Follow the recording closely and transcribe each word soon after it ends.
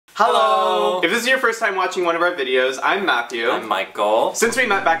Hello! If this is your first time watching one of our videos, I'm Matthew. I'm Michael. Since we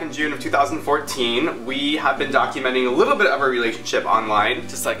met back in June of 2014, we have been documenting a little bit of our relationship online.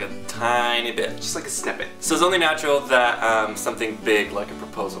 Just like a tiny bit. Just like a snippet. So it's only natural that something big like a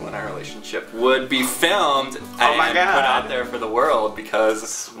proposal in our relationship would be filmed and put out there for the world,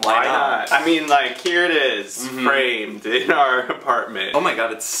 because why not? I mean, like, here it is, framed in our apartment. Oh my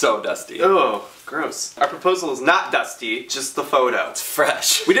god, it's so dusty. Oh. Gross. Our proposal is not dusty, just the photo. It's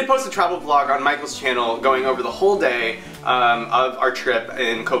fresh. We did post a travel vlog on Michael's channel going over the whole day of our trip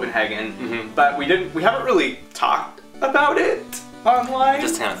in Copenhagen, but we haven't really talked about it online.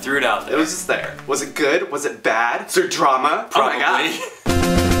 Just kind of threw it out there. It was just there. Was it good? Was it bad? Is there drama? Probably. Oh my god.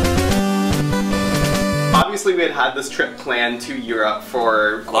 Obviously, we had this trip planned to Europe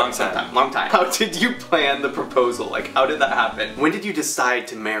for a long time. Long time. How did you plan the proposal? Like, how did that happen? When did you decide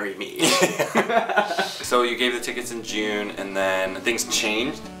to marry me? So you gave the tickets in June, and then things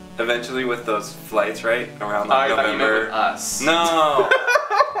changed eventually with those flights, right? Around like November. Thought you meant with us. No.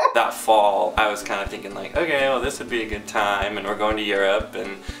 That fall, I was kind of thinking like, okay, well this would be a good time, and we're going to Europe,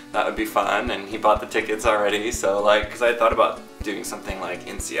 and that would be fun. And he bought the tickets already, so like, because I thought about doing something like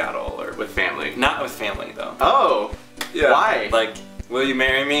in Seattle or with family. Not with family though. Oh, yeah. Why? Like, will you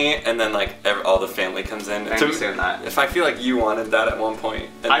marry me? And then like all the family comes in. I understand that. If I feel like you wanted that at one point.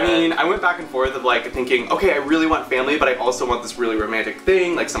 I mean, I went back and forth of like thinking, okay, I really want family, but I also want this really romantic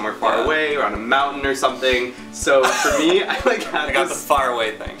thing, like somewhere far away or on a mountain or something. So for me, I like had I got the far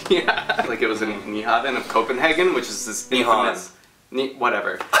away thing. Yeah, like it was in Copenhagen of Copenhagen, which is this infamous,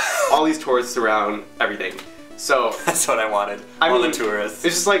 whatever. All these tourists around everything. So that's what I wanted. All the tourists.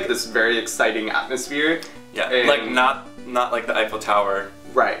 It's just like this very exciting atmosphere. Yeah, like not like the Eiffel Tower,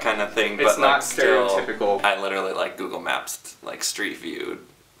 right, kind of thing. It's but not like stereotypical. Still, I literally like Google Maps, like street viewed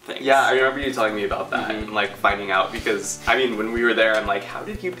things. Yeah, I remember you telling me about that and like finding out, because I mean, when we were there, I'm like, how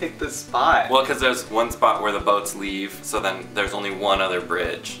did you pick this spot? Well, because there's one spot where the boats leave, so then there's only one other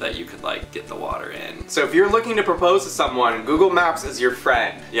bridge that you could like get the water in. So if you're looking to propose to someone, Google Maps is your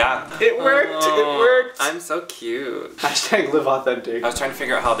friend. Yeah. It worked, it worked. I'm so cute. Hashtag live authentic. I was trying to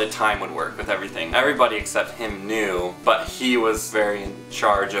figure out how the time would work with everything. Everybody except him knew, but he was very in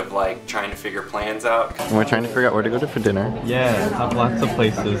charge of like trying to figure plans out. And we're trying to figure out where to go to for dinner. Yeah, have lots of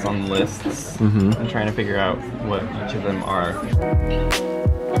places on lists. And trying to figure out what each of them are.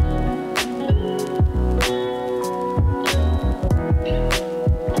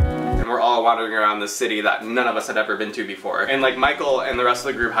 And we're all wandering around this city that none of us had ever been to before. And like Michael and the rest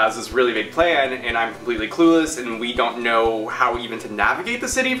of the group has this really big plan, and I'm completely clueless, and we don't know how even to navigate the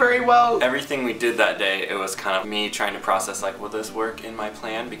city very well. Everything we did that day, it was kind of me trying to process like, will this work in my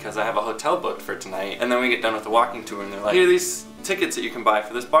plan? Because I have a hotel booked for tonight. And then we get done with the walking tour, and they're like, here are these tickets that you can buy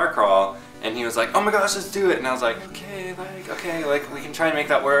for this bar crawl. And he was like, oh my gosh, let's do it. And I was like, okay, like we can try and make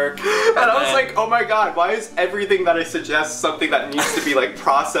that work. And I was like, oh my god, why is everything that I suggest something that needs to be like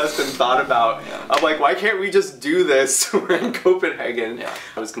processed and thought about? Yeah. I'm like, why can't we just do this? We're in Copenhagen. Yeah.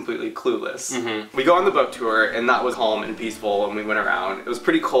 I was completely clueless. We go on the boat tour, and that was calm and peaceful, and we went around. It was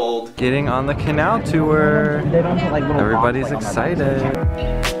pretty cold. Getting on the canal tour. Everybody's excited.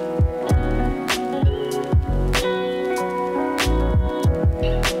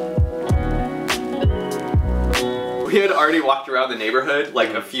 We had already walked around the neighborhood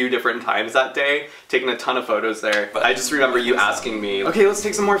like a few different times that day, taking a ton of photos there. But I just remember you asking me, okay, let's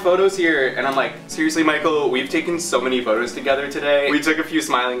take some more photos here. And I'm like, seriously, Michael, we've taken so many photos together today. We took a few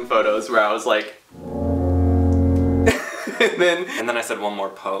smiling photos where I was like, and then I said one more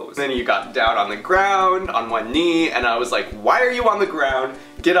pose. Then you got down on the ground on one knee, and I was like, why are you on the ground?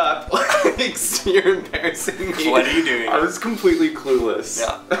 Get up. Like, you're embarrassing me. What are you doing? I was completely clueless.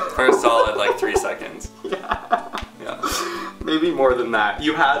 Yeah, for a solid like 3 seconds. Yeah. Yeah. Maybe more than that.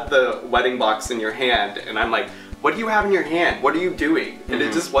 You had the wedding box in your hand, and I'm like, what do you have in your hand? What are you doing? And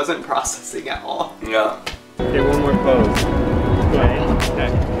it just wasn't processing at all. Yeah. Okay, one more pose.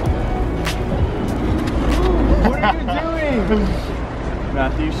 Okay. What are you doing?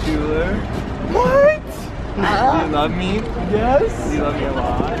 Matthew Schuler. What? Do you love me? Yes. Do you love me a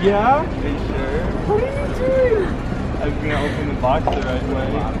lot? Yeah. Are you sure? What are you doing? I'm gonna open the box the right way.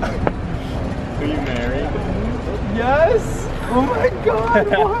 Are you married? Yes. Oh my god,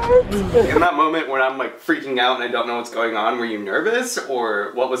 what? In that moment when I'm like freaking out and I don't know what's going on, were you nervous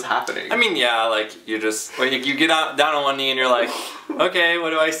or what was happening? I mean, yeah, like you just, like, you get down on one knee and you're like, okay, what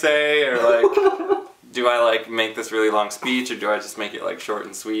do I say? Or like, do I like make this really long speech, or do I just make it like short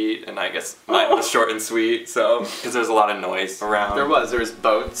and sweet? And I guess mine was short and sweet, so, because there's a lot of noise around. There was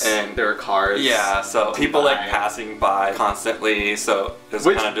boats and there were cars. Yeah, so people like passing by constantly, so it was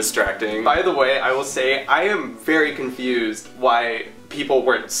kind of distracting. By the way, I will say I am very confused why people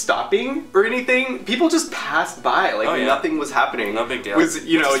weren't stopping or anything. People just passed by, like nothing was happening. No big deal. Was,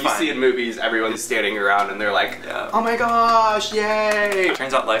 you know, you see in movies, everyone's standing around and they're like, oh my gosh, yay!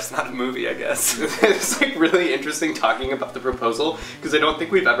 Turns out life's not a movie, I guess. It's like really interesting talking about the proposal because I don't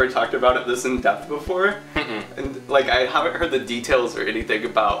think we've ever talked about it this in depth before. And like I haven't heard the details or anything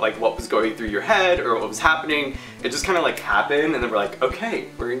about like what was going through your head or what was happening. It just kind of like happened and then we're like, okay,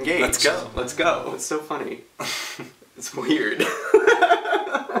 we're engaged. Let's go. Let's go. It's so funny. It's weird.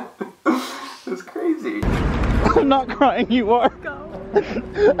 It's crazy. I'm not crying, you are.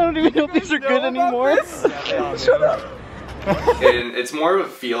 I don't even know if these are good anymore. Shut up. And it's more of a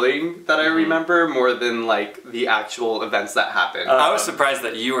feeling that I remember more than like the actual events that happened. I was surprised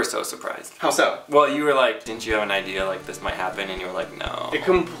that you were so surprised. How so? Well, you were like, didn't you have an idea like this might happen? And you were like, no. It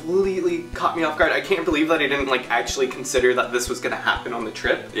completely caught me off guard. I can't believe that I didn't like actually consider that this was gonna happen on the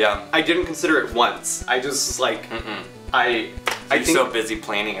trip. Yeah. I didn't consider it once. I just was like, I You're think so busy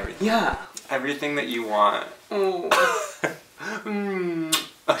planning everything. Yeah. Everything that you want. Oh.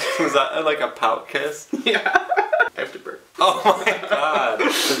 Was that like a pout kiss? Yeah. I have to burp. Oh my god.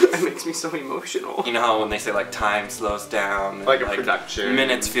 It makes me so emotional. You know how when they say like time slows down, and, Like a production.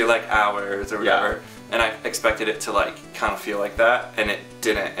 minutes feel like hours or whatever. And I expected it to like kind of feel like that, and it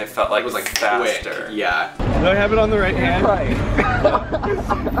didn't. It felt like It was like faster. quick. Yeah. Do I have it on the right hand? Right.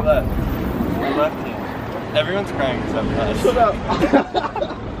 Left hand. Everyone's crying except us. Shut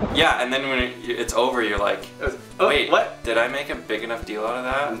up. Yeah, and then when it's over, you're like, wait, what? Did I make a big enough deal out of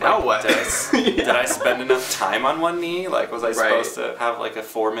that? Now like, what? Did I spend enough time on one knee? Like, was I supposed to have like a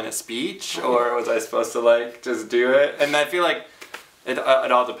 4-minute speech, or was I supposed to like just do it? And I feel like it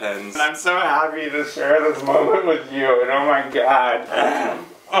all depends. And I'm so happy to share this moment with you, and oh my god.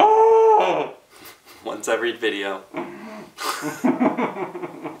 Oh! Once every video.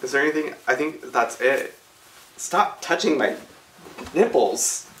 Is there anything? I think that's it. Stop touching my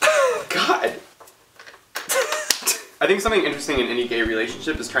nipples. God. I think something interesting in any gay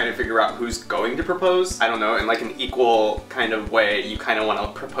relationship is trying to figure out who's going to propose. I don't know, in like an equal kind of way, you kind of want to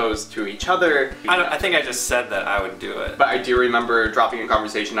propose to each other. I think I just said that I would do it. But I do remember dropping a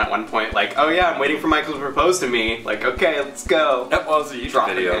conversation at one point like, oh yeah, I'm waiting for Michael to propose to me. Like, okay, let's go. That was a YouTube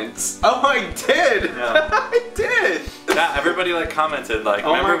video. Hints. Oh, I did! Yeah. I did! Yeah, everybody like commented like,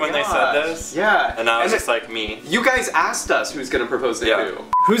 Oh remember my when they said this? Yeah. And I was just like, me. You guys asked us who's gonna propose to who.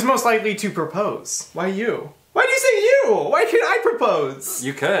 Who's most likely to propose? Why you? Why do you say you? Why can't I propose?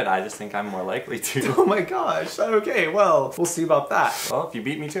 You could, I just think I'm more likely to. Oh my gosh, okay, well, we'll see about that. Well, if you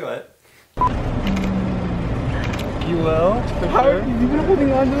beat me to it. You will? How have you been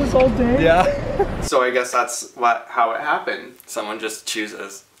holding on to this all day? Yeah. So I guess that's how it happened. Someone just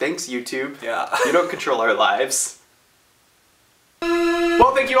chooses. Thanks, YouTube. Yeah. You don't control our lives.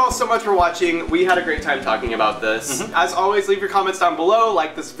 Well, thank you all so much for watching. We had a great time talking about this. As always, leave your comments down below,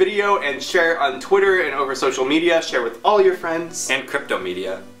 like this video, and share on Twitter and over social media. Share with all your friends. And crypto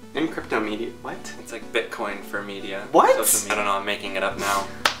media. And crypto media. What? It's like Bitcoin for media. What? Social media. I don't know, I'm making it up now.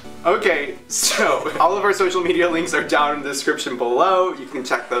 Okay, so all of our social media links are down in the description below. You can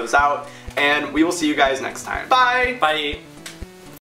check those out. And we will see you guys next time. Bye! Bye!